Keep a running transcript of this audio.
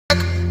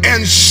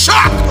and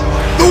shock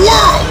the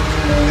world.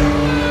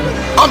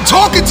 I'm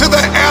talking to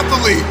that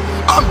athlete.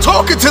 I'm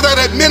talking to that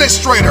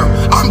administrator.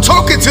 I'm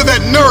talking to that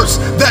nurse,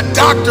 that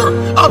doctor.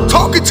 I'm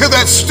talking to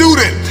that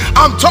student.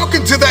 I'm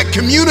talking to that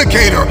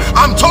communicator.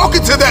 I'm talking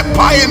to that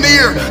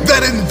pioneer,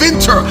 that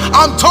inventor.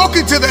 I'm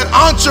talking to that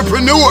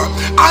entrepreneur.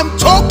 I'm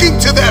talking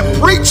to that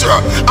preacher.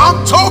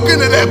 I'm talking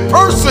to that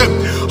person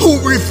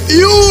who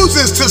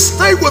refuses to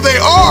stay where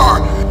they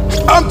are.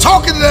 I'm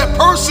talking to that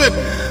person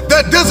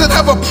that doesn't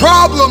have a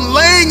problem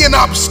laying in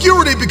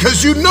obscurity,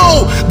 because you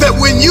know that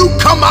when you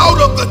come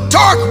out of the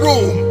dark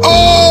room,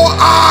 all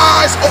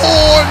eyes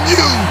on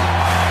you.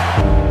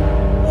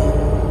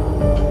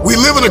 We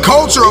live in a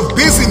culture of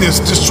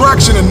busyness,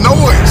 distraction, and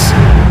noise.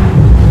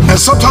 And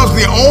sometimes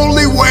the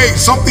only way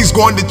something's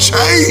going to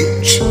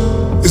change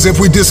is if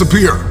we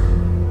disappear.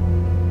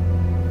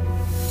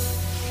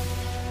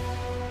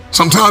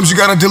 Sometimes you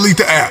gotta delete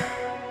the app.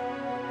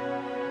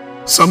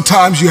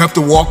 Sometimes you have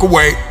to walk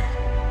away.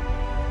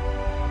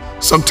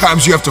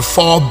 Sometimes you have to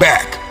fall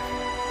back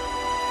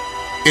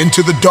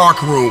into the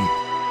dark room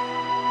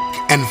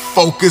and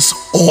focus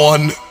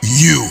on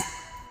you.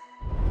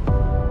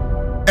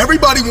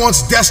 Everybody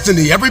wants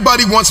destiny.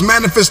 Everybody wants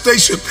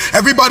manifestation.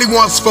 Everybody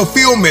wants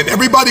fulfillment.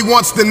 Everybody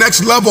wants the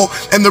next level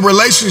in the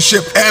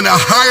relationship and a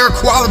higher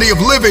quality of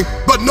living.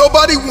 But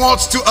nobody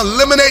wants to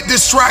eliminate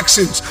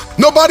distractions.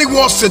 Nobody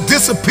wants to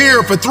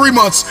disappear for 3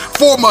 months,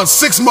 4 months,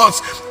 6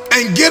 months,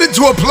 and get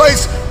into a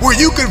place where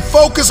you can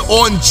focus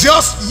on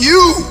just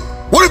you.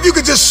 What if you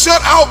could just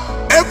shut out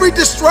every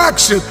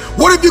distraction?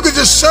 What if you could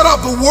just shut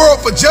out the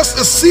world for just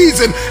a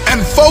season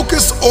and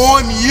focus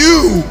on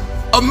you?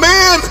 A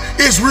man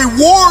is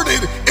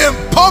rewarded in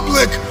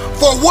public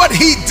for what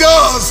he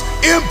does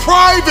in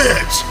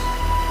private.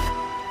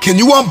 Can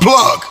you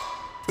unplug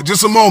for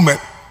just a moment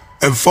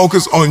and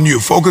focus on you?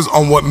 Focus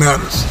on what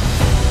matters.